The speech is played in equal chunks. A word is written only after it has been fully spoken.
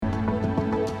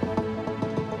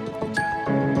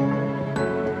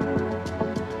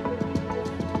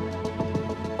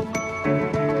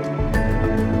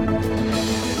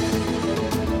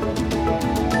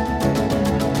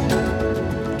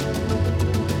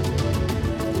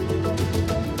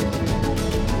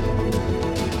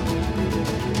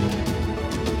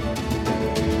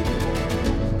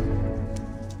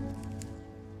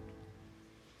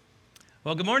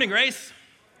Well, good morning, Grace.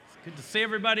 It's good to see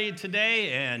everybody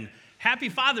today, and happy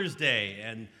Father's Day,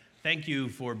 and thank you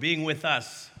for being with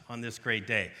us on this great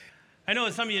day. I know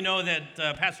some of you know that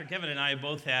Pastor Kevin and I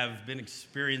both have been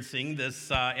experiencing this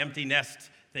empty nest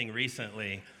thing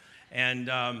recently, and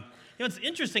it's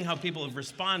interesting how people have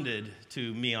responded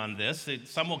to me on this.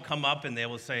 Some will come up and they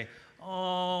will say,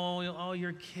 Oh,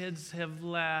 your kids have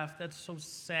left. That's so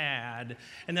sad.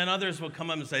 And then others will come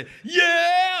up and say,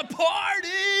 yeah,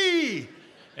 party!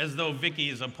 As though Vicky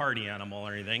is a party animal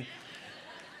or anything.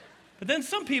 But then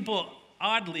some people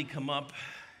oddly come up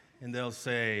and they'll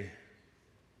say,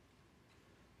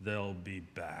 they'll be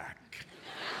back.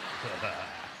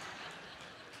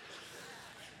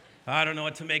 I don't know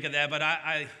what to make of that, but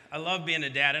I love being a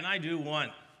dad, and I do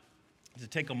want to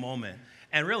take a moment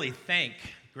and really thank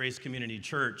Grace Community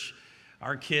Church.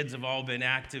 Our kids have all been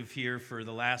active here for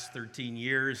the last 13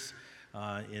 years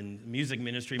in music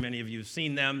ministry. Many of you have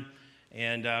seen them.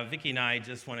 And Vicki and I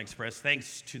just want to express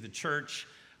thanks to the church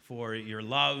for your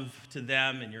love to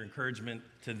them and your encouragement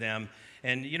to them.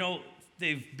 And,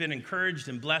 they've been encouraged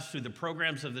and blessed through the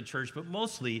programs of the church, but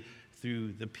mostly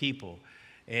through the people.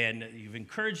 And you've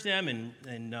encouraged them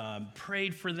and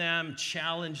prayed for them,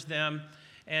 challenged them.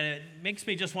 And it makes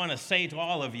me just want to say to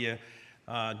all of you,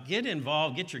 get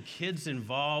involved, get your kids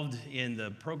involved in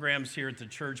the programs here at the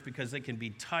church, because they can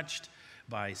be touched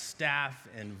by staff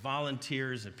and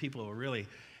volunteers and people who will really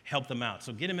help them out.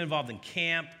 So get them involved in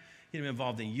camp, get them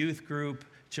involved in youth group,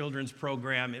 children's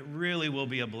program. It really will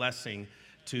be a blessing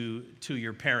to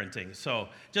your parenting. So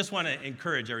just want to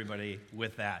encourage everybody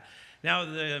with that. Now,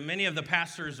 many of the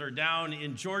pastors are down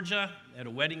in Georgia at a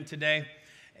wedding today.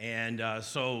 And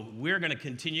so we're going to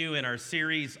continue in our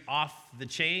series, Off the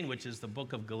Chain, which is the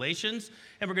book of Galatians.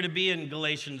 And we're going to be in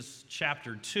Galatians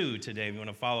chapter 2 today, if you want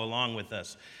to follow along with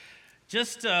us.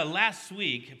 Just last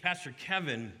week, Pastor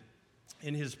Kevin,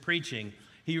 in his preaching,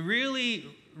 he really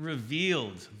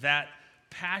revealed that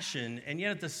passion and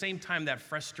yet at the same time that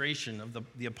frustration of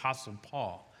the Apostle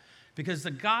Paul. Because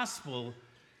the gospel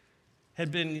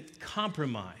had been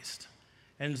compromised.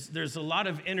 And there's a lot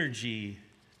of energy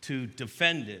to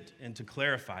defend it and to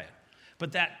clarify it.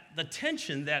 But the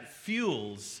tension that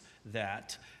fuels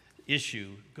that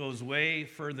issue goes way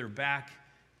further back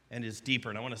and is deeper.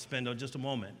 And I want to spend just a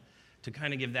moment to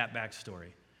kind of give that backstory.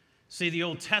 See, the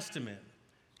Old Testament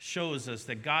shows us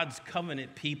that God's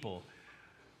covenant people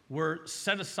were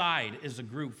set aside as a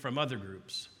group from other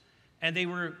groups. And they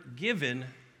were given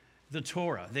the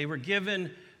Torah. They were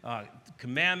given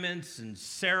commandments and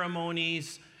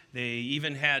ceremonies. They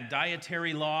even had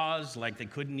dietary laws, like they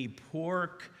couldn't eat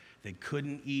pork, they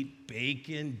couldn't eat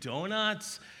bacon,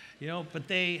 donuts, but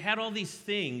they had all these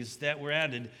things that were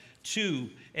added to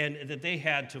and that they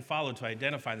had to follow to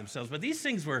identify themselves. But these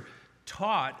things were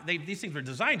taught, these things were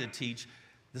designed to teach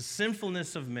the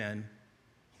sinfulness of men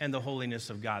and the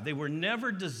holiness of God. They were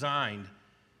never designed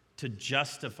to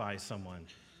justify someone.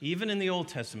 Even in the Old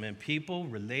Testament, people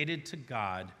related to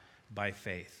God by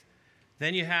faith.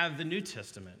 Then you have the New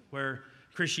Testament, where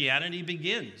Christianity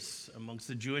begins amongst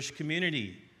the Jewish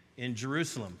community in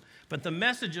Jerusalem. But the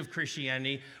message of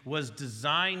Christianity was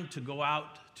designed to go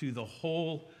out to the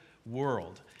whole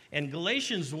world. And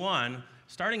Galatians 1,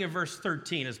 starting in verse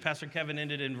 13, as Pastor Kevin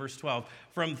ended in verse 12,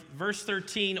 from verse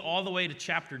 13 all the way to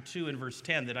chapter 2 and verse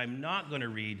 10 that I'm not going to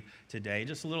read today,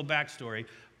 just a little backstory.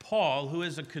 Paul, who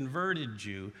is a converted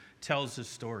Jew, tells his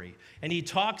story. And he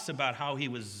talks about how he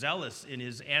was zealous in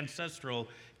his ancestral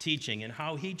teaching and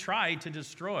how he tried to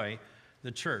destroy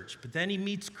the church. But then he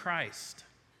meets Christ.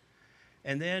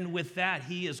 And then with that,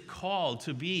 he is called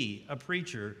to be a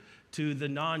preacher to the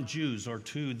non-Jews or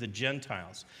to the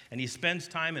Gentiles. And he spends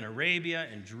time in Arabia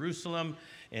and Jerusalem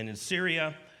and in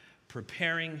Syria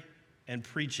preparing and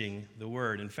preaching the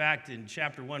word. In fact, in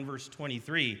chapter 1, verse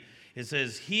 23, it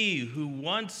says, "He who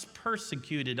once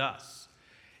persecuted us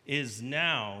is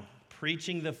now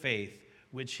preaching the faith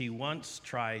which he once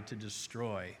tried to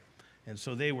destroy." And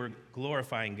so they were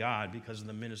glorifying God because of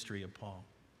the ministry of Paul.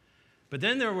 But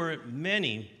then there were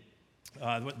many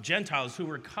Gentiles who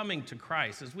were coming to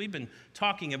Christ. As we've been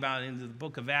talking about in the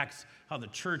book of Acts, how the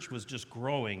church was just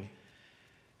growing.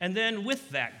 And then with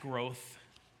that growth,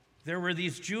 there were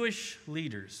these Jewish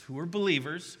leaders who were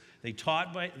believers. They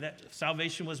taught that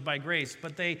salvation was by grace,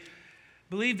 but they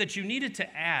believed that you needed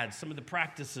to add some of the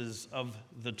practices of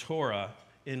the Torah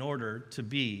in order to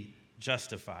be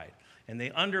justified. And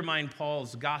they undermined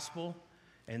Paul's gospel,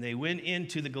 and they went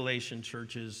into the Galatian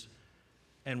churches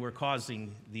and were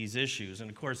causing these issues. And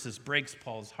of course, this breaks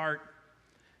Paul's heart,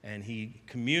 and he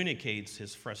communicates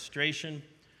his frustration.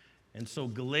 And so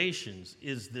Galatians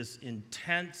is this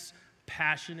intense,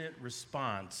 passionate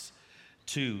response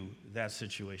to that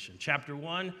situation. Chapter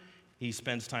 1, he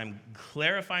spends time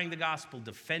clarifying the gospel,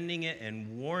 defending it,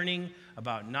 and warning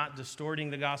about not distorting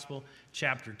the gospel.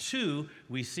 Chapter 2,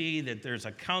 we see that there's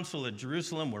a council at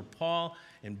Jerusalem where Paul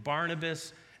and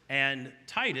Barnabas and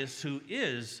Titus, who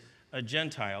is a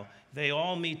Gentile, they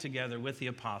all meet together with the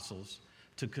apostles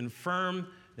to confirm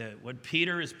that what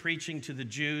Peter is preaching to the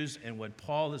Jews and what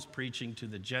Paul is preaching to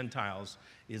the Gentiles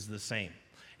is the same.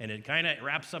 And it kind of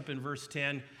wraps up in verse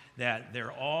 10 that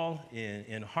they're all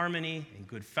in harmony, in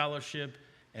good fellowship,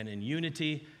 and in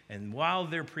unity. And while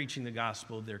they're preaching the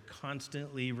gospel, they're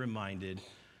constantly reminded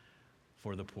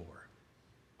for the poor.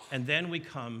 And then we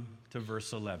come to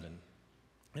verse 11.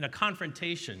 And a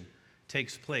confrontation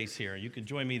takes place here. You can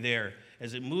join me there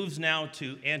as it moves now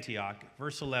to Antioch,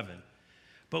 verse 11.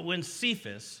 But when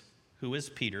Cephas, who is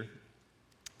Peter,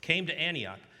 came to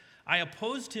Antioch, I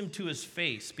opposed him to his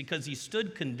face because he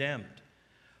stood condemned.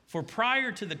 For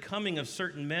prior to the coming of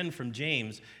certain men from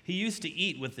James, he used to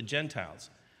eat with the Gentiles.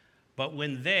 But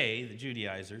when they, the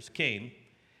Judaizers, came,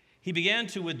 he began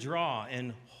to withdraw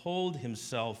and hold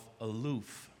himself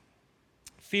aloof,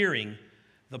 fearing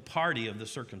the party of the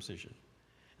circumcision.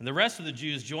 And the rest of the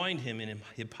Jews joined him in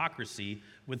hypocrisy,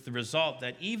 with the result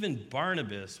that even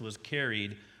Barnabas was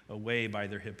carried away by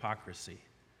their hypocrisy.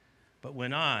 But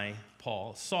when I,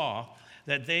 Paul, saw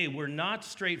that they were not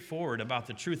straightforward about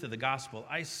the truth of the gospel,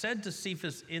 I said to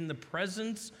Cephas in the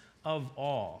presence of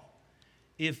all,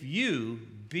 if you,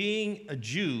 being a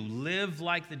Jew, live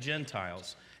like the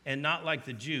Gentiles and not like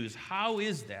the Jews, how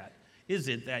is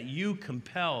it that you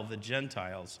compel the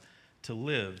Gentiles to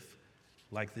live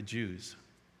like the Jews?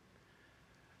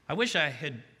 I wish I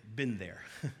had been there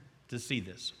to see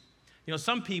this. You know,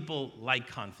 some people like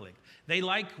conflict. They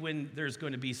like when there's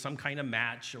going to be some kind of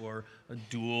match or a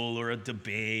duel or a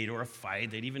debate or a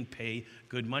fight. They'd even pay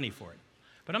good money for it.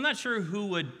 But I'm not sure who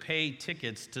would pay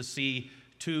tickets to see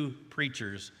two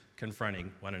preachers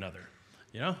confronting one another.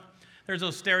 You know, there's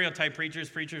those stereotype preachers.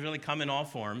 Preachers really come in all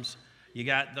forms. You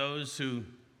got those who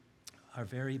are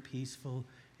very peaceful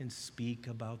and speak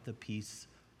about the peace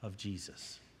of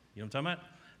Jesus. You know what I'm talking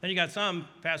about? Then you got some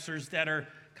pastors that are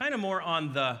kind of more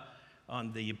on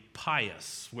the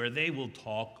pious, where they will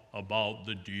talk about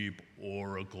the deep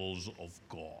oracles of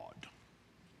God.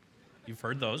 You've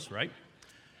heard those, right?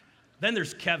 Then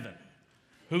there's Kevin,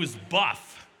 who's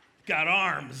buff, got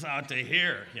arms out to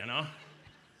here, you know?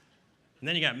 And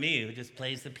then you got me, who just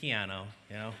plays the piano,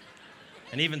 you know?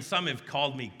 And even some have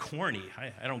called me corny.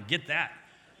 I don't get that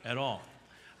at all.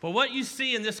 But what you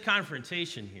see in this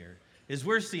confrontation here is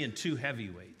we're seeing two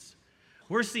heavyweights.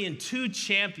 We're seeing two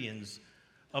champions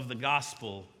of the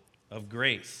gospel of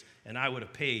grace. And I would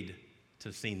have paid to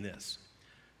have seen this.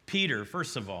 Peter,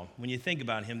 first of all, when you think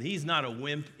about him, he's not a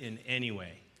wimp in any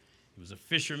way. He was a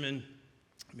fisherman.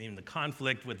 I mean, the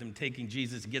conflict with him taking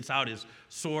Jesus, he gets out his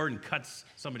sword and cuts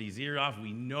somebody's ear off.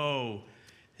 We know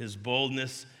his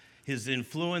boldness. His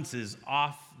influence is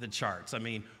off the charts. I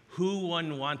mean, who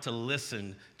wouldn't want to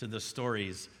listen to the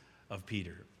stories of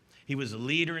Peter? He was a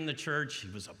leader in the church. He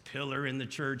was a pillar in the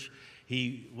church.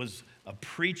 He was a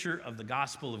preacher of the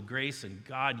gospel of grace, and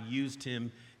God used him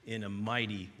in a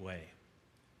mighty way.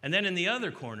 And then in the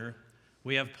other corner,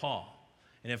 we have Paul.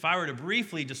 And if I were to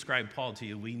briefly describe Paul to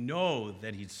you, we know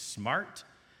that he's smart,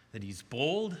 that he's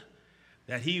bold,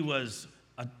 that he was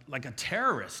like a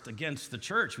terrorist against the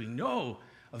church. We know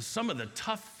of some of the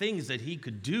tough things that he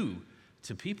could do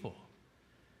to people.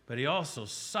 But he also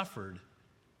suffered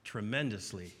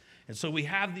tremendously. And so we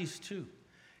have these two.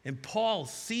 And Paul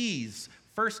sees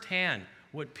firsthand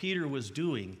what Peter was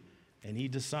doing, and he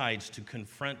decides to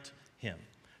confront him.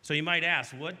 So you might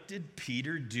ask, what did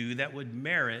Peter do that would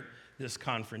merit this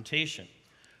confrontation?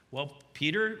 Well,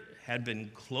 Peter had been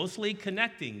closely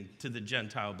connecting to the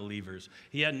Gentile believers.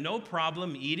 He had no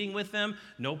problem eating with them,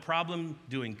 no problem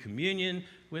doing communion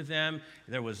with them.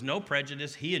 There was no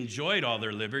prejudice. He enjoyed all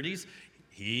their liberties.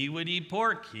 He would eat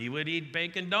pork. He would eat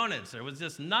bacon donuts. There was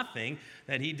just nothing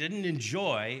that he didn't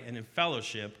enjoy and in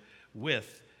fellowship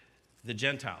with the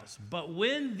Gentiles. But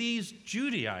when these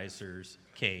Judaizers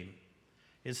came,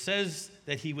 it says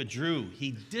that he withdrew.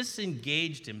 He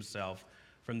disengaged himself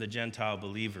from the Gentile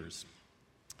believers.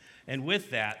 And with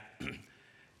that,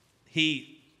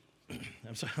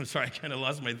 I'm sorry, I kind of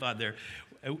lost my thought there.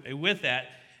 With that,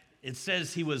 it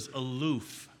says he was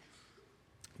aloof,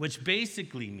 which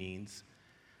basically means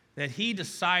that he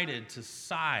decided to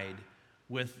side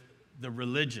with the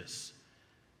religious.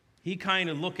 He kind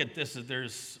of looked at this as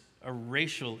there's a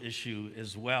racial issue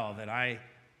as well that I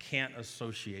can't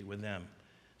associate with them.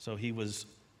 So he was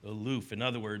aloof. In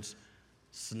other words,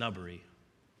 snubbery.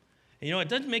 And you know, it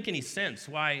doesn't make any sense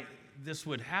why this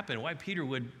would happen, why Peter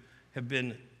would have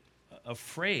been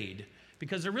afraid,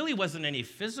 because there really wasn't any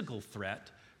physical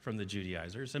threat from the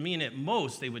Judaizers. I mean, at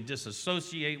most, they would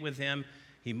disassociate with him.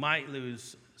 He might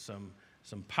lose some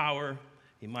power.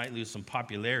 He might lose some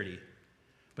popularity.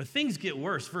 But things get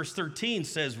worse. Verse 13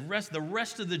 says, the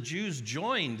rest of the Jews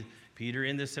joined Peter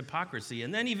in this hypocrisy.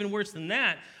 And then even worse than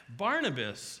that,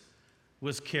 Barnabas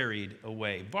was carried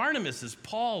away. Barnabas is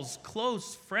Paul's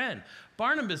close friend.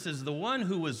 Barnabas is the one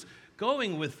who was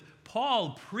going with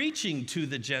Paul preaching to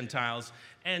the Gentiles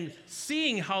and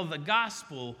seeing how the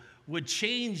gospel would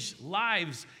change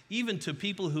lives even to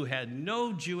people who had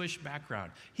no Jewish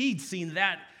background. He'd seen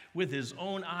that with his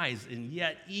own eyes, and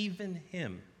yet even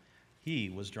him, he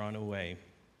was drawn away.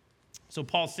 So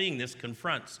Paul, seeing this,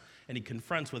 confronts, and he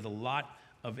confronts with a lot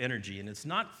of energy. And it's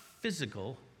not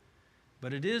physical,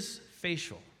 but it is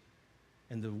facial.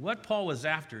 And what Paul was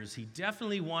after is he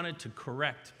definitely wanted to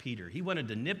correct Peter. He wanted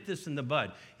to nip this in the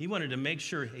bud. He wanted to make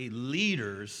sure, hey,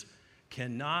 leaders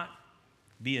cannot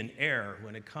be in error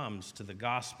when it comes to the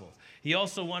gospel. He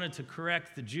also wanted to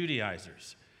correct the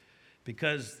Judaizers,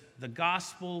 because the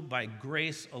gospel by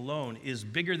grace alone is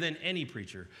bigger than any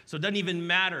preacher. So it doesn't even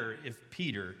matter if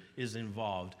Peter is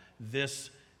involved.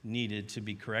 This needed to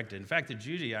be corrected. In fact, the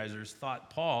Judaizers thought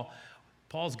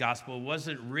Paul's gospel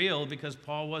wasn't real because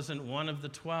Paul wasn't one of the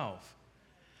 12.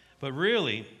 But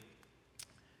really,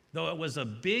 though it was a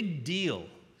big deal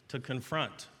to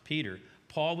confront Peter,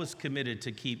 Paul was committed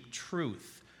to keep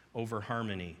truth over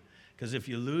harmony. Because if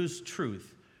you lose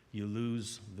truth, you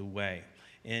lose the way.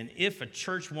 And if a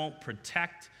church won't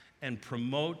protect and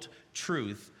promote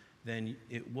truth, then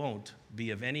it won't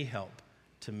be of any help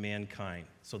to mankind.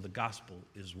 So the gospel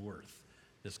is worth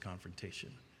this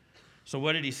confrontation. So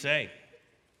what did he say?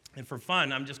 And for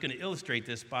fun, I'm just going to illustrate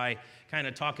this by kind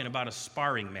of talking about a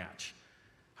sparring match.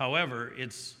 However,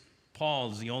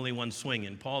 Paul's the only one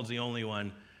swinging. Paul's the only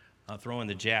one throwing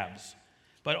the jabs.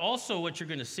 But also what you're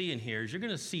going to see in here is you're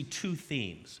going to see two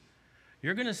themes.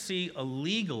 You're going to see a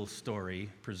legal story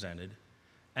presented,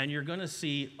 and you're going to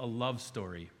see a love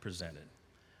story presented.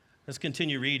 Let's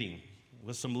continue reading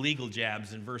with some legal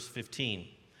jabs in verse 15.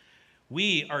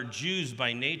 We are Jews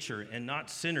by nature and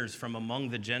not sinners from among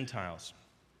the Gentiles.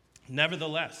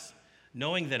 Nevertheless,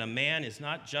 knowing that a man is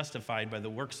not justified by the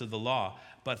works of the law,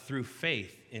 but through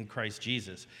faith in Christ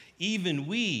Jesus, even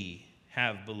we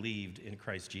have believed in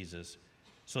Christ Jesus,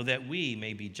 so that we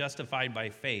may be justified by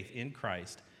faith in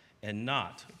Christ and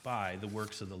not by the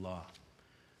works of the law.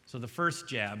 So the first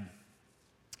jab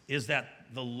is that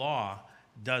the law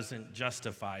doesn't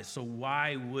justify. So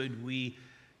why would we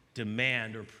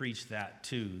demand or preach that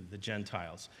to the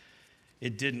Gentiles?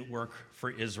 It didn't work for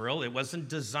Israel. It wasn't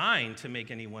designed to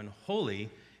make anyone holy.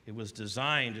 It was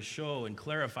designed to show and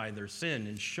clarify their sin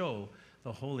and show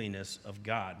the holiness of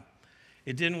God.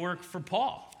 It didn't work for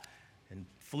Paul. In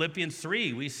Philippians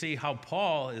 3, we see how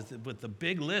Paul is with the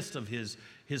big list of his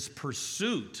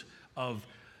pursuit of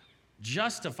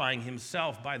justifying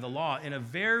himself by the law in a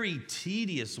very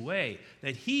tedious way,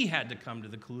 that he had to come to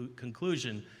the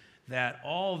conclusion that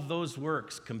all those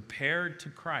works compared to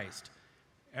Christ,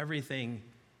 everything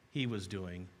he was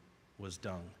doing was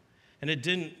dung. And it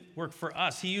didn't work for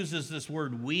us. He uses this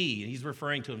word we, and he's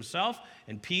referring to himself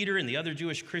and Peter and the other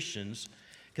Jewish Christians,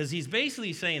 because he's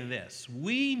basically saying this: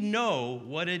 we know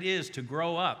what it is to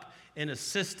grow up in a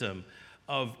system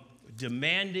of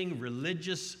demanding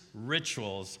religious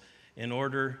rituals in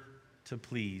order to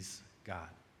please God.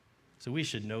 So we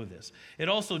should know this. It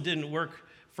also didn't work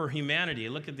for humanity.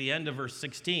 Look at the end of verse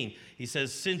 16. He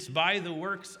says, since by the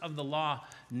works of the law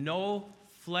no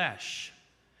flesh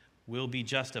will be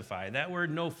justified. That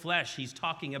word no flesh, he's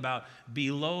talking about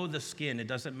below the skin. It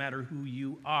doesn't matter who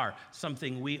you are,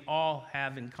 something we all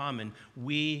have in common.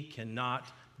 We cannot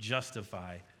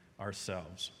justify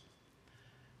ourselves.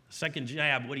 Second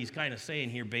jab, what he's kind of saying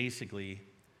here basically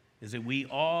is that we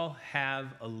all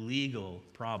have a legal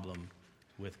problem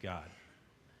with God.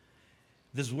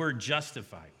 This word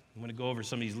justified, I'm going to go over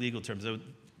some of these legal terms.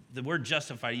 The word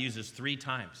justified uses 3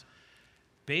 times.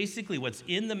 Basically, what's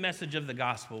in the message of the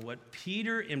gospel, what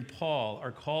Peter and Paul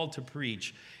are called to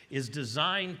preach, is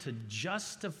designed to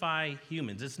justify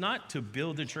humans. It's not to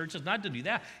build a church. It's not to do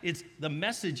that. The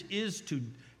message is to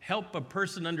help a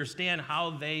person understand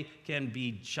how they can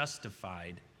be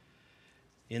justified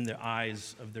in the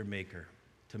eyes of their Maker,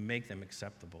 to make them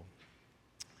acceptable.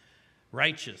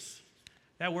 Righteous.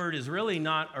 That word is really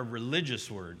not a religious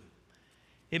word.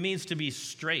 It means to be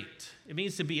straight. It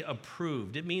means to be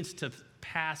approved. It means to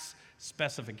pass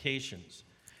specifications.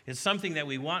 It's something that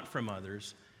we want from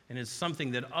others, and it's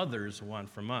something that others want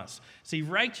from us. See,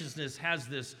 righteousness has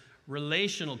this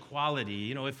relational quality.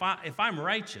 You know, if I'm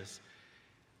righteous,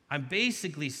 I'm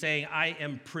basically saying I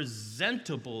am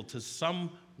presentable to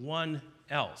someone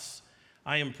else.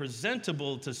 I am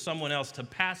presentable to someone else to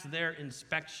pass their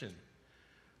inspection.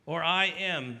 Or I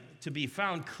am to be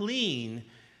found clean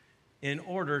in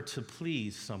order to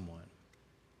please someone.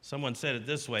 Someone said it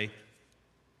this way.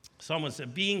 Someone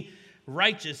said, being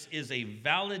righteous is a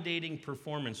validating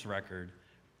performance record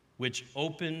which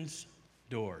opens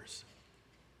doors.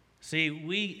 See,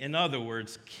 we, in other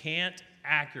words, can't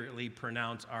accurately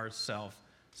pronounce ourselves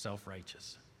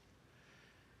self-righteous.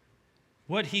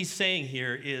 What he's saying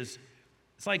here is,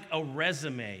 it's like a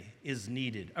resume is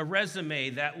needed. A resume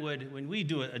that would, when we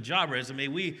do a job resume,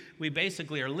 we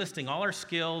basically are listing all our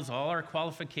skills, all our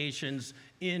qualifications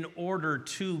in order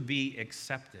to be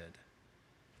accepted.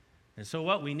 And so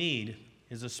what we need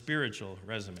is a spiritual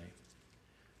resume.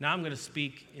 Now I'm going to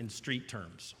speak in street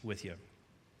terms with you.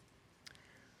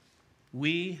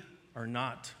 We are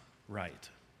not right.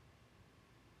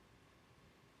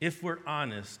 If we're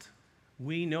honest,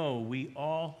 we know we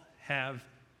all have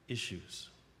issues.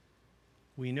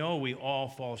 We know we all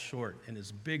fall short, and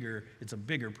it's a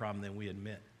bigger problem than we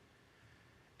admit.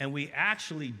 And we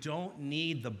actually don't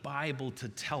need the Bible to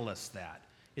tell us that.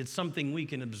 It's something we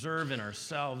can observe in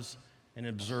ourselves and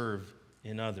observe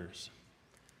in others.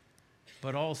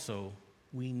 But also,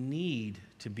 we need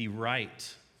to be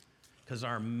right because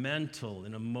our mental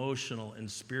and emotional and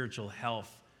spiritual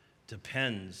health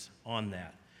depends on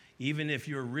that. Even if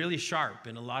you're really sharp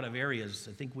in a lot of areas,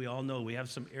 I think we all know we have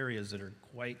some areas that are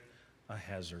quite a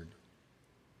hazard.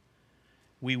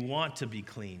 We want to be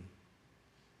clean,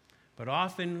 but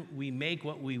often we make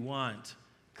what we want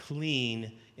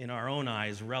clean in our own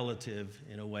eyes relative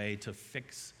in a way to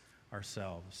fix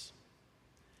ourselves.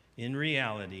 In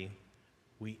reality,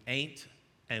 we ain't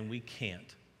and we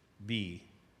can't be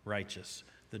righteous.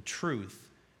 The truth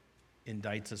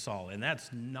indicts us all, and that's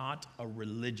not a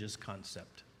religious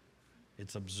concept.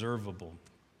 It's observable.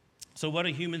 So what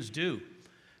do humans do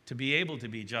to be able to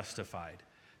be justified,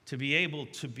 to be able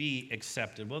to be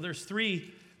accepted? Well, there's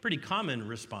three pretty common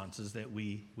responses that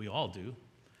we all do.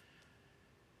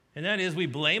 And that is we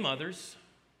blame others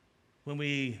when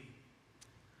we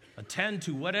attend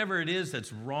to whatever it is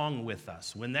that's wrong with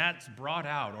us, when that's brought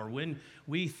out, or when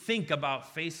we think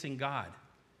about facing God.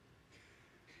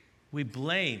 We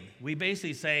blame. We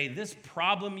basically say, this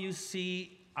problem you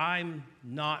see, I'm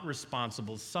not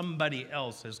responsible. Somebody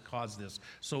else has caused this.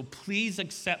 So please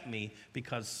accept me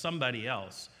because somebody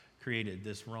else created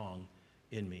this wrong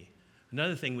in me.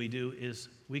 Another thing we do is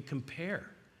we compare.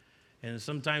 And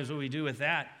sometimes what we do with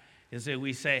that is that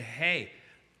we say, hey,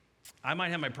 I might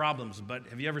have my problems, but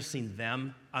have you ever seen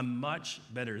them? I'm much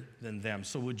better than them.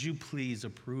 So would you please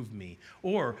approve me?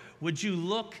 Or would you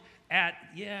look at,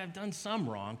 yeah, I've done some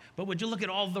wrong, but would you look at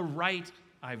all the right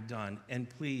I've done and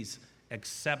please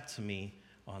accept me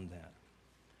on that?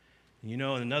 And you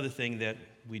know, another thing that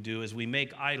we do is we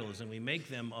make idols, and we make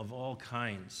them of all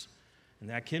kinds. And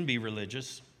that can be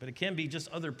religious, but it can be just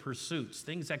other pursuits,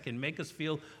 things that can make us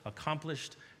feel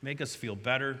accomplished, make us feel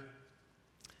better,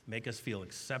 make us feel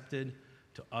accepted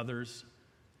to others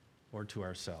or to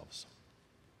ourselves.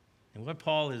 And what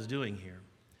Paul is doing here,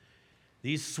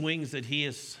 these swings that he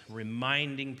is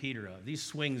reminding Peter of, these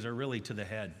swings are really to the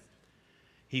head.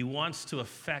 He wants to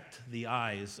affect the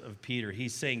eyes of Peter.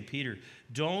 He's saying, Peter,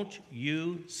 don't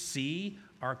you see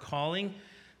our calling?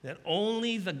 That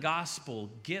only the gospel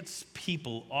gets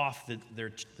people off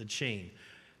the chain.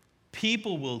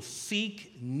 People will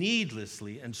seek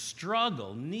needlessly and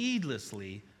struggle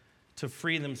needlessly to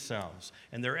free themselves.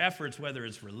 And their efforts, whether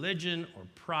it's religion or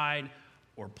pride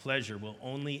or pleasure, will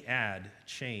only add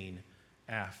chain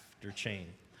after chain.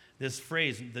 This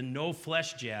phrase, the no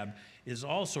flesh jab, is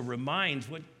also reminds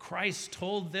what Christ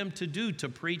told them to do, to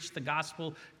preach the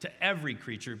gospel to every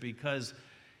creature, because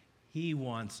he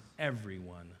wants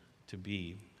everyone to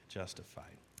be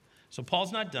justified. So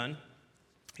Paul's not done.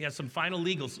 He has some final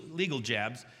legal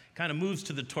jabs, kind of moves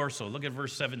to the torso. Look at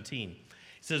verse 17. He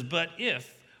says, but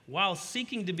if, while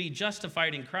seeking to be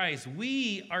justified in Christ,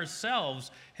 we ourselves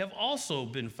have also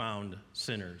been found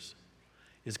sinners,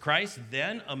 is Christ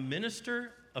then a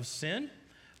minister of sin?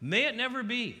 May it never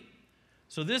be.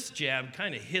 So this jab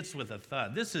kind of hits with a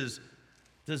thud.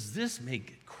 Does this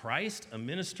make Christ a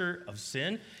minister of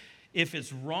sin? If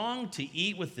it's wrong to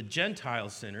eat with the Gentile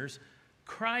sinners,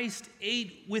 Christ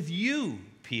ate with you,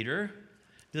 Peter.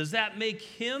 Does that make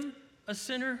him a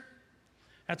sinner?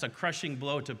 That's a crushing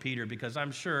blow to Peter, because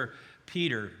I'm sure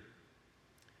Peter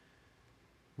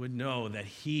would know that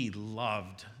he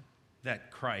loved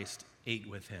that Christ ate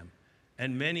with him.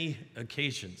 And many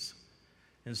occasions,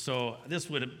 And so this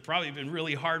would have probably been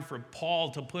really hard for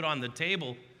Paul to put on the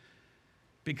table,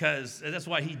 because that's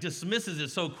why he dismisses it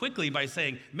so quickly by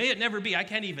saying, may it never be. I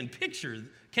can't even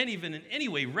in any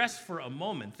way rest for a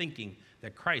moment thinking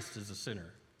that Christ is a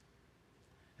sinner.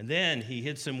 And then he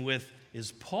hits him with,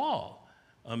 is Paul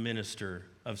a minister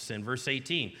of sin? Verse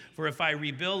 18, for if I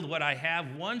rebuild what I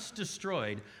have once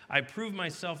destroyed, I prove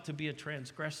myself to be a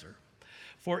transgressor.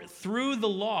 For through the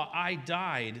law I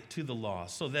died to the law,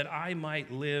 so that I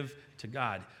might live to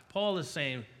God. Paul is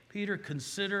saying, Peter,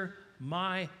 consider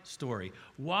my story.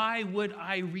 Why would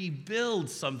I rebuild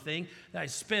something that I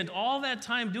spent all that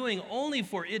time doing only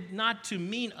for it not to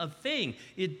mean a thing?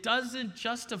 It doesn't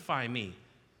justify me.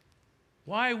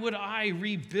 Why would I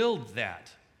rebuild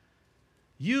that?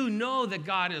 You know that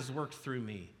God has worked through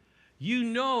me. You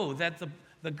know that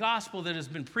the gospel that has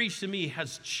been preached to me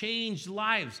has changed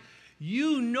lives.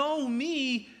 You know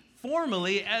me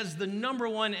formally as the number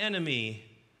one enemy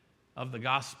of the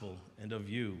gospel and of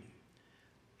you.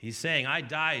 He's saying, I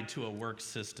died to a work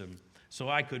system so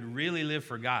I could really live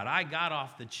for God. I got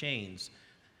off the chains,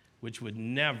 which would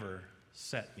never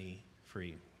set me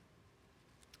free.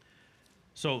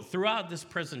 So throughout this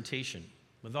presentation,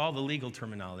 with all the legal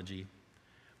terminology,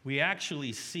 we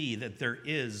actually see that there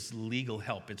is legal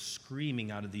help. It's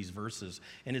screaming out of these verses.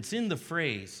 And it's in the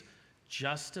phrase,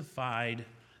 justified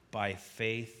by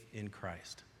faith in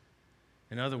Christ.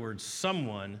 In other words,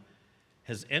 someone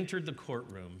has entered the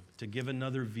courtroom to give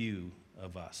another view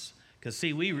of us. Because,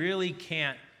 see, we really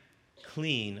can't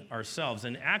clean ourselves.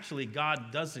 And actually,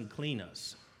 God doesn't clean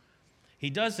us. He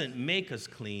doesn't make us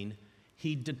clean.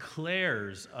 He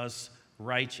declares us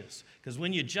righteous. Because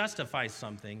when you justify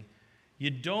something,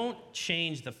 you don't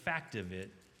change the fact of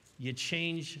it. You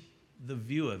change the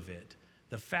view of it.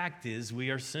 The fact is,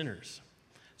 we are sinners.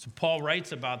 So Paul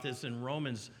writes about this in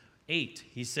Romans 8.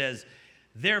 He says,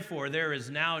 therefore, there is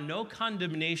now no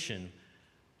condemnation.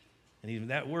 And even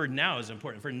that word now is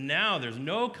important. For now, there's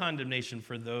no condemnation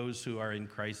for those who are in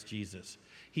Christ Jesus.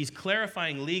 He's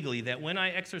clarifying legally that when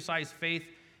I exercise faith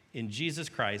in Jesus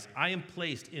Christ, I am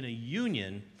placed in a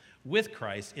union with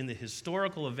Christ in the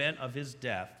historical event of his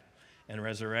death and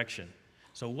resurrection.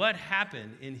 So what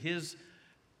happened in his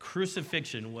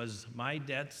crucifixion was my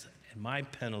debts and my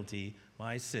penalty,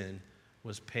 my sin,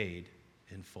 was paid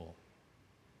in full.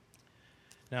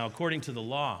 Now, according to the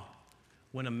law,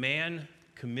 when a man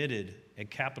committed a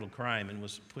capital crime and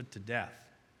was put to death,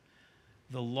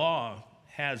 the law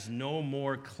has no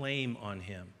more claim on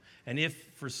him. And if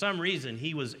for some reason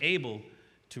he was able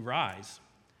to rise,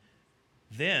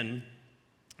 then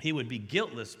he would be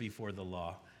guiltless before the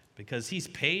law because he's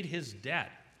paid his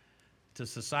debt to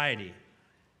society.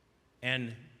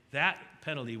 And that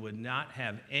penalty would not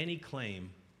have any claim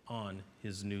on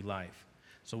his new life.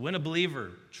 So when a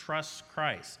believer trusts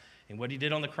Christ and what he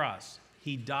did on the cross,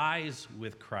 he dies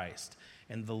with Christ.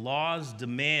 And the law's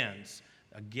demands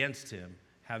against him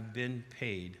have been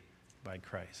paid by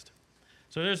Christ.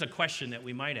 So there's a question that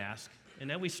we might ask and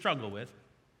that we struggle with.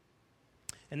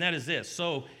 And that is this.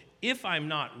 So if I'm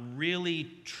not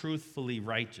really truthfully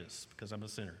righteous because I'm a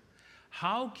sinner,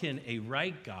 how can a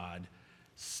right God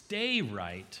stay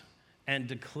right and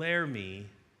declare me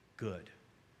good?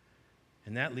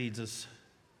 And that leads us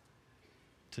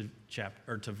to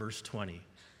verse 20,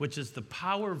 which is the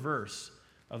power verse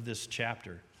of this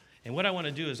chapter. And what I want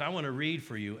to do is I want to read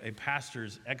for you a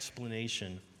pastor's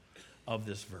explanation of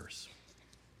this verse.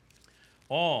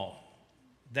 All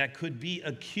that could be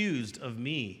accused of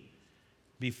me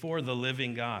before the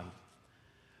living God,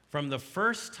 from the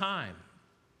first time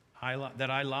that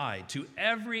I lied, to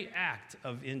every act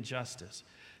of injustice,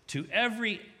 to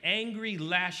every angry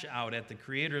lash out at the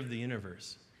creator of the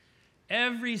universe,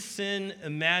 every sin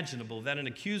imaginable that an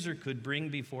accuser could bring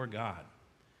before God,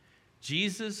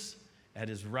 Jesus at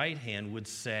his right hand would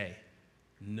say,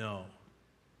 no,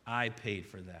 I paid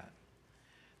for that.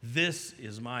 This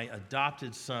is my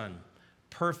adopted son,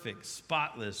 perfect,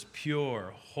 spotless,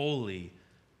 pure, holy,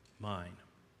 mine.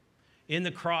 In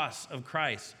the cross of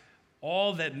Christ,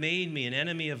 all that made me an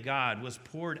enemy of God was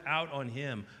poured out on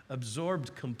him,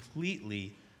 absorbed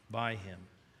completely by him,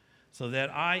 so that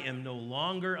I am no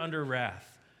longer under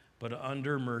wrath, but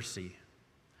under mercy.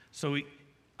 So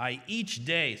I each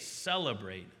day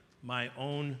celebrate my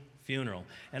own funeral,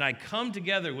 and I come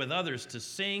together with others to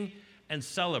sing and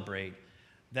celebrate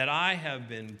that I have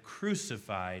been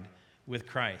crucified with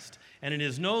Christ. And it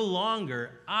is no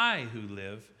longer I who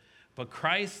live, but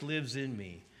Christ lives in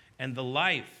me. And the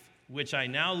life which I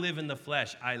now live in the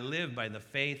flesh, I live by the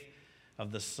faith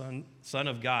of the Son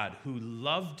of God, who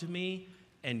loved me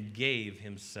and gave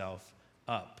himself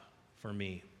up for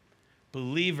me.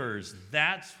 Believers,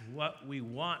 that's what we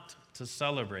want to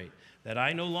celebrate. That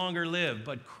I no longer live,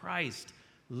 but Christ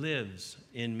lives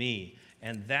in me.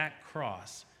 And that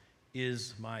cross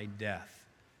is my death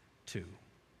too.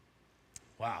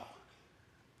 Wow.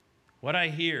 What I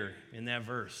hear in that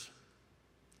verse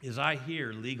is I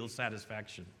hear legal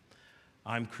satisfaction.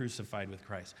 I'm crucified with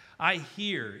Christ. I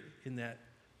hear in that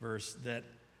verse that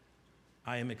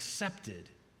I am accepted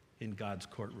in God's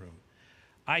courtroom.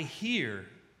 I hear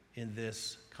in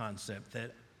this concept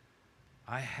that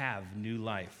I have new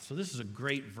life. So this is a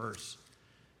great verse.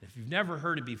 If you've never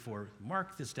heard it before,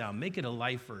 mark this down. Make it a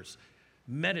life verse.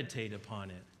 Meditate upon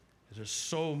it. There's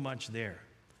so much there.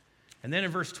 And then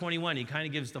in verse 21, he kind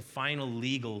of gives the final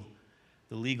legal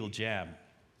jab.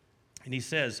 And he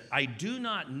says, I do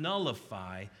not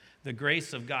nullify the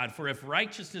grace of God, for if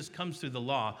righteousness comes through the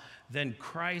law, then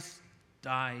Christ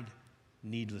died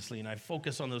needlessly. And I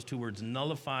focus on those two words,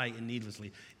 nullify and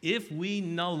needlessly. If we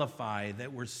nullify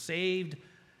that we're saved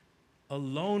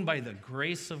alone by the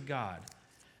grace of God,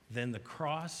 then the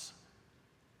cross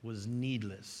was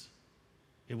needless.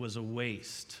 It was a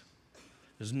waste.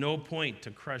 There's no point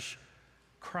to crush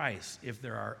Christ if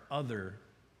there are other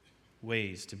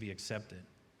ways to be accepted.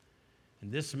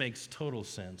 And this makes total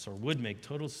sense, or would make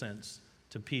total sense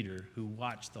to Peter, who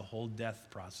watched the whole death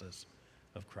process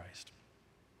of Christ.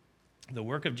 The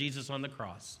work of Jesus on the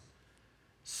cross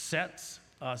sets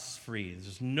us free.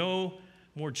 There's no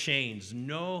more chains,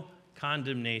 no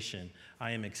condemnation.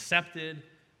 I am accepted,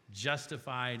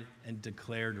 justified, and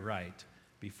declared right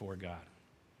before God.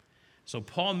 So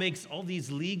Paul makes all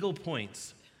these legal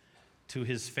points to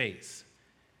his faith.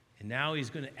 And now he's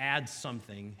going to add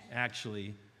something,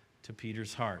 actually, to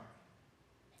Peter's heart.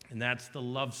 And that's the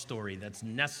love story that's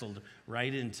nestled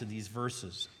right into these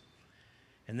verses.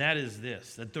 And that is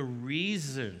this, that the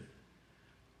reason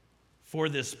for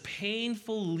this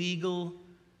painful legal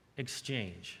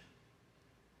exchange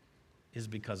is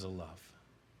because of love.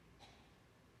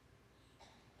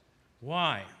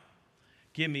 Why?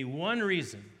 Give me one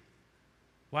reason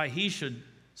why he should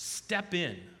step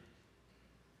in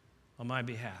on my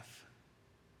behalf,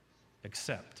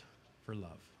 except for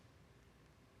love.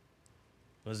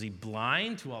 Was he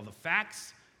blind to all the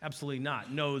facts? Absolutely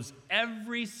not. Knows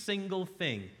every single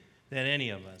thing that any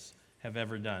of us have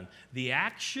ever done. The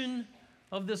action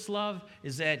of this love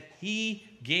is that he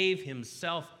gave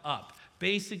himself up.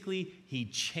 Basically, he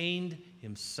chained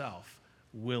himself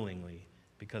willingly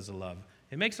because of love.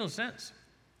 It makes no sense.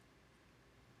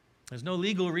 There's no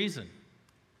legal reason.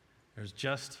 There's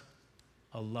just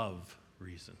a love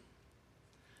reason.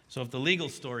 So if the legal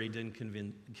story didn't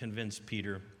convince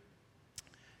Peter,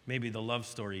 maybe the love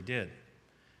story did.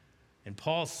 And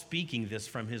Paul's speaking this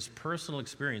from his personal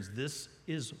experience. This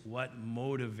is what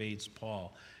motivates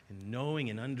Paul. And knowing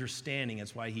and understanding,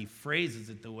 that's why he phrases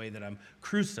it the way that I'm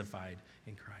crucified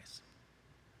in Christ.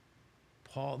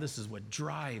 Paul, this is what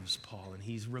drives Paul, and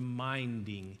he's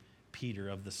reminding Peter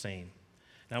of the same.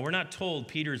 Now, we're not told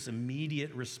Peter's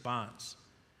immediate response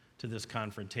to this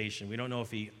confrontation. We don't know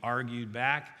if he argued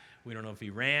back. We don't know if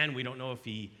he ran. We don't know if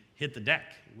he hit the deck.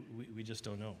 We just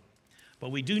don't know.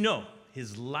 But we do know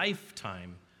his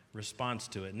lifetime response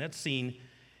to it. And that's seen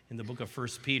in the book of 1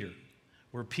 Peter,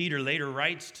 where Peter later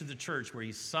writes to the church, where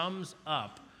he sums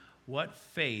up what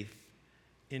faith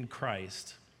in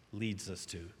Christ leads us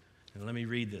to. And let me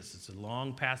read this. It's a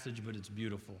long passage, but it's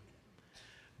beautiful.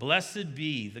 Blessed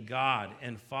be the God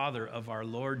and Father of our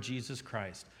Lord Jesus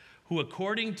Christ, who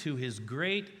according to his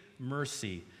great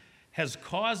mercy has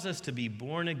caused us to be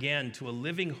born again to a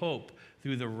living hope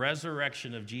through the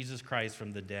resurrection of Jesus Christ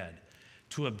from the dead,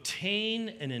 to obtain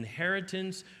an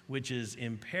inheritance which is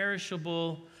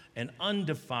imperishable and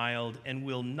undefiled and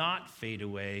will not fade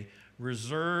away,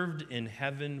 reserved in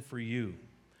heaven for you,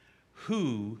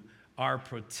 who are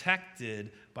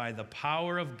protected by the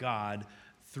power of God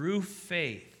through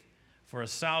faith for a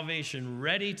salvation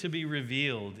ready to be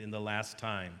revealed in the last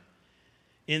time.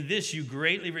 In this you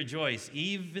greatly rejoice,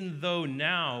 even though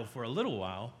now, for a little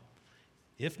while,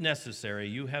 if necessary,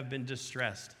 you have been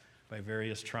distressed by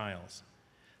various trials,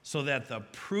 so that the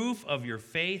proof of your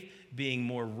faith, being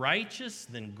more righteous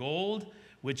than gold,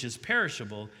 which is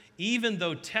perishable, even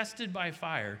though tested by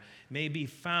fire, may be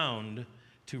found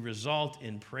to result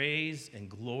in praise and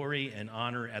glory and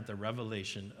honor at the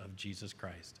revelation of Jesus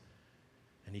Christ.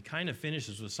 And he kind of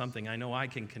finishes with something I know I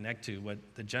can connect to, what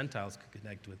the Gentiles can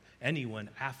connect with, anyone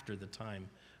after the time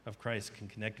of Christ can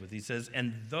connect with. He says,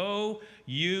 and though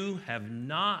you have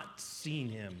not seen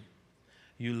him,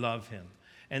 you love him.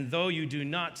 And though you do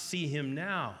not see him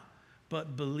now,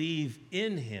 but believe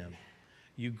in him,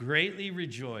 you greatly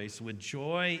rejoice with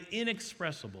joy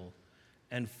inexpressible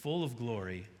and full of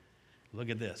glory. Look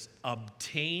at this.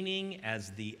 Obtaining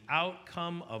as the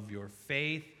outcome of your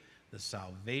faith the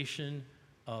salvation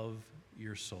of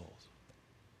your souls.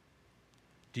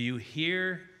 Do you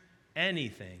hear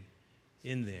anything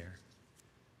in there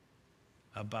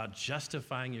about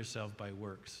justifying yourself by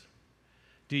works?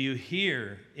 Do you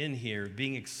hear in here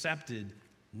being accepted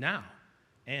now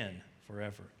and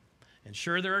forever? And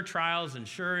sure, there are trials, and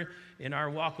sure, in our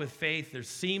walk with faith, there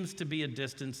seems to be a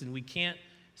distance, and we can't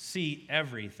see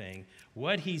everything.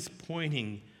 What he's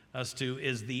pointing us to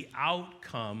is the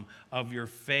outcome of your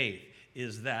faith,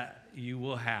 is that you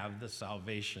will have the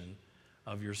salvation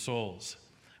of your souls.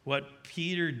 What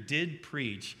Peter did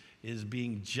preach is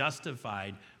being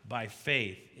justified by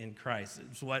faith in Christ.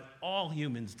 It's what all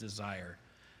humans desire,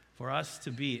 for us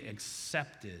to be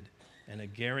accepted and a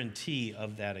guarantee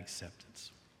of that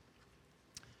acceptance.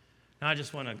 Now, I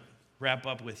just want to wrap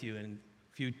up with you in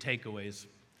a few takeaways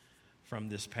from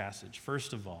this passage.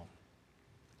 First of all,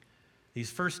 these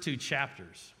first two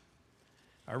chapters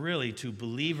are really to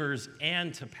believers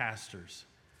and to pastors,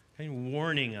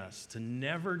 warning us to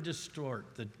never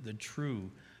distort the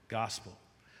true gospel.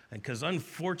 And because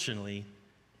unfortunately,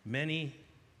 many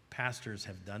pastors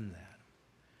have done that.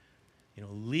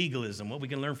 Legalism, what we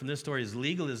can learn from this story is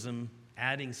legalism,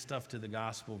 adding stuff to the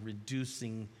gospel,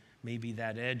 reducing maybe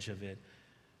that edge of it.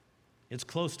 It's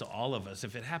close to all of us.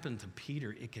 If it happened to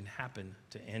Peter, it can happen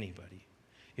to anybody.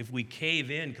 If we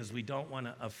cave in because we don't want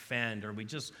to offend or we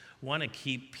just want to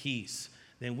keep peace,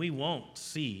 then we won't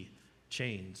see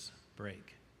chains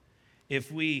break.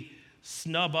 If we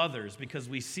snub others because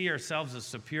we see ourselves as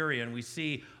superior and we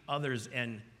see others as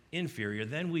inferior,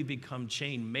 then we become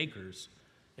chain makers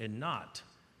and not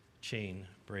chain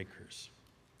breakers.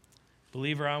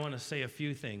 Believer, I want to say a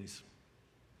few things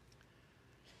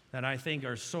that I think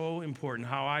are so important.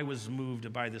 How I was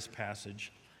moved by this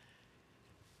passage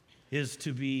is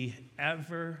to be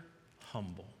ever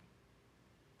humble.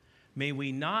 May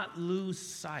we not lose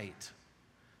sight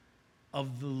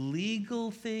of the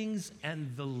legal things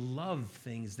and the love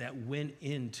things that went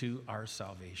into our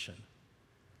salvation.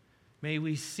 May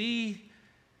we see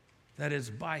that it's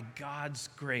by God's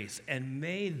grace, and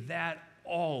may that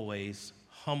always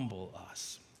humble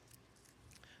us.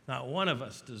 Not one of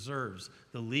us deserves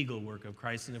the legal work of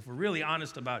Christ, and if we're really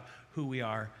honest about who we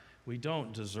are, we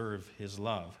don't deserve his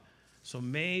love. So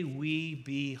may we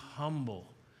be humble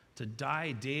to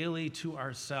die daily to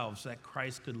ourselves so that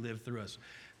Christ could live through us.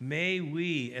 May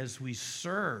we, as we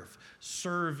serve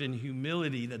in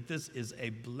humility, that this is a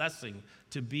blessing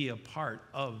to be a part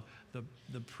of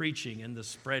the preaching and the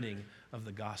spreading of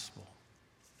the gospel.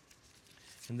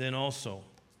 And then also,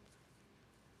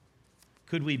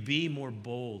 could we be more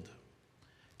bold?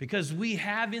 Because we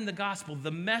have in the gospel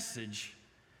the message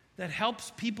that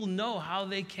helps people know how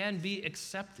they can be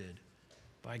accepted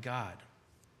by God.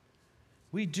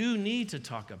 We do need to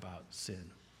talk about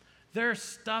sin. There's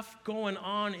stuff going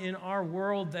on in our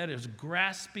world that is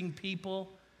grasping people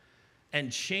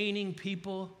and chaining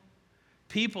people.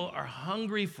 People are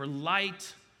hungry for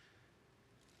light,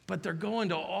 but they're going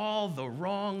to all the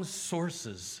wrong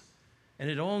sources, and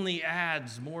it only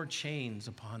adds more chains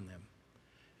upon them.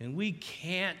 And we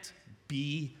can't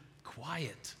be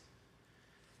quiet.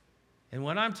 And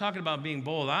when I'm talking about being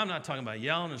bold, I'm not talking about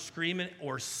yelling and screaming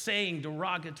or saying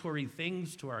derogatory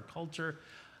things to our culture.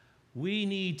 We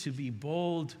need to be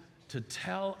bold to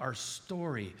tell our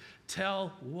story,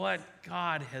 tell what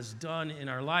God has done in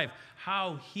our life,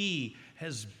 how he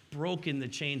has broken the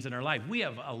chains in our life. We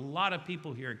have a lot of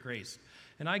people here at Grace,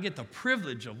 and I get the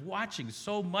privilege of watching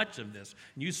so much of this.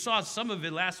 And you saw some of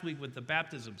it last week with the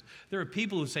baptisms. There are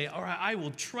people who say, all right, I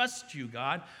will trust you,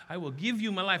 God. I will give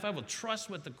you my life. I will trust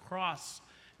what the cross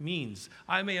means.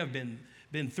 I may have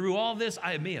been through all this.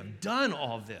 I may have done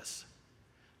all this.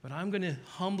 But I'm going to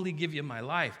humbly give you my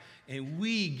life. And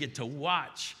we get to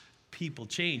watch people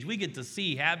change. We get to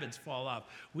see habits fall off.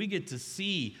 We get to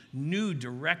see new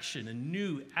direction and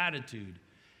new attitude.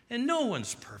 And no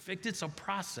one's perfect. It's a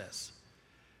process.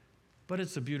 But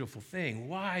it's a beautiful thing.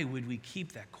 Why would we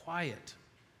keep that quiet?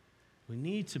 We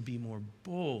need to be more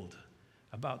bold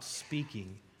about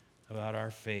speaking about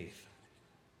our faith.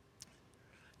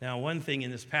 Now, one thing in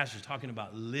this passage, talking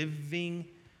about living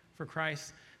for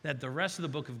Christ, that the rest of the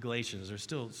book of Galatians, there's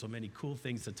still so many cool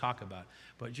things to talk about,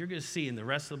 but you're going to see in the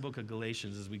rest of the book of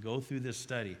Galatians, as we go through this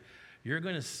study, you're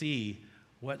going to see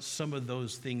what some of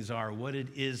those things are, what it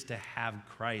is to have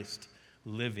Christ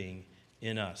living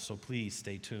in us. So please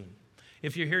stay tuned.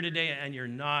 If you're here today and you're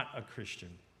not a Christian,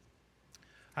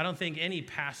 I don't think any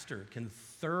pastor can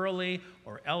thoroughly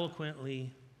or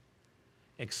eloquently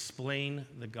explain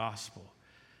the gospel.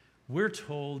 We're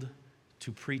told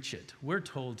to preach it. We're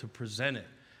told to present it.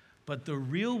 But the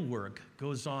real work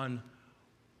goes on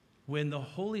when the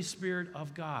Holy Spirit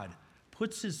of God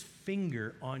puts his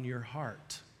finger on your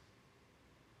heart.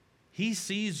 He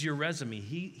sees your resume.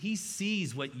 He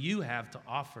sees what you have to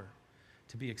offer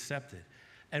to be accepted.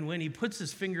 And when he puts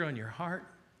his finger on your heart,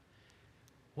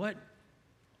 what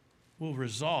will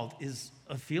result is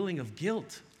a feeling of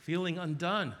guilt, feeling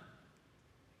undone.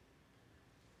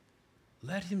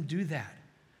 Let him do that.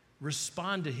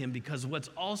 Respond to him, because what's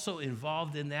also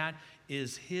involved in that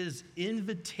is his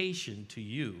invitation to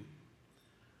you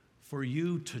for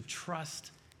you to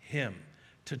trust him,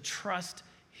 to trust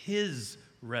his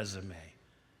resume,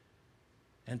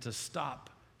 and to stop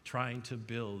trying to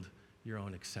build your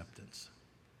own acceptance.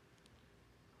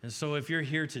 And so if you're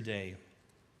here today,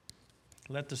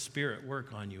 let the Spirit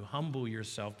work on you. Humble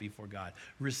yourself before God.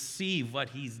 Receive what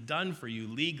he's done for you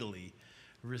legally.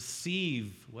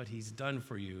 Receive what he's done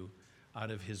for you out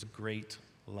of his great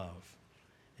love.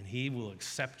 And he will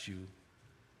accept you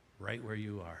right where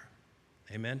you are.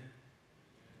 Amen?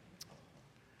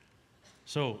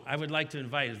 So I would like to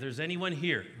invite, if there's anyone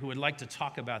here who would like to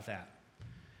talk about that,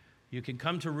 you can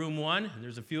come to room 1. And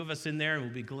there's a few of us in there, and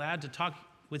we'll be glad to talk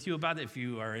with you about it. If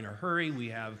you are in a hurry, we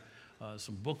have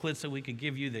some booklets that we could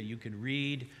give you that you could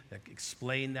read that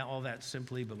explain that, all that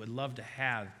simply, but would love to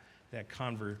have that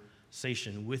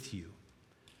conversation with you.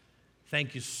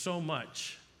 Thank you so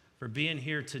much for being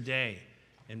here today,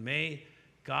 and may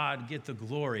God get the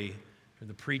glory for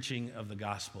the preaching of the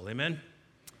gospel. Amen?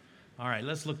 All right,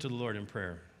 let's look to the Lord in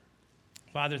prayer.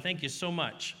 Father, thank you so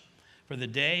much for the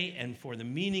day and for the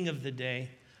meaning of the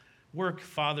day. Work,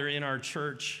 Father, in our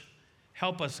church.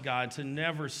 Help us, God, to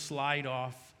never slide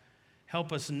off.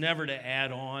 Help us never to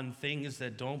add on things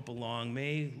that don't belong.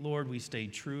 May, Lord, we stay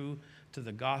true to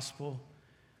the gospel,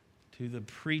 to the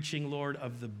preaching, Lord,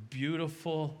 of the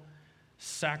beautiful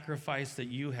sacrifice that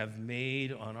you have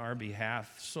made on our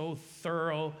behalf, so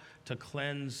thorough to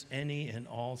cleanse any and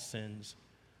all sins.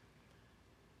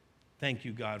 Thank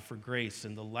you, God, for grace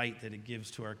and the light that it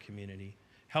gives to our community.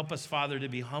 Help us, Father, to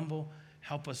be humble.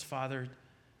 Help us, Father,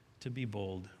 to be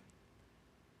bold.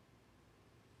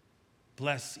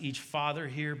 Bless each father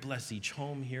here. Bless each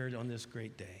home here on this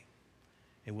great day.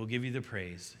 And we'll give you the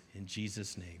praise in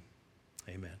Jesus' name.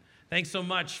 Amen. Thanks so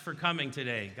much for coming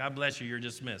today. God bless you. You're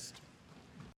dismissed.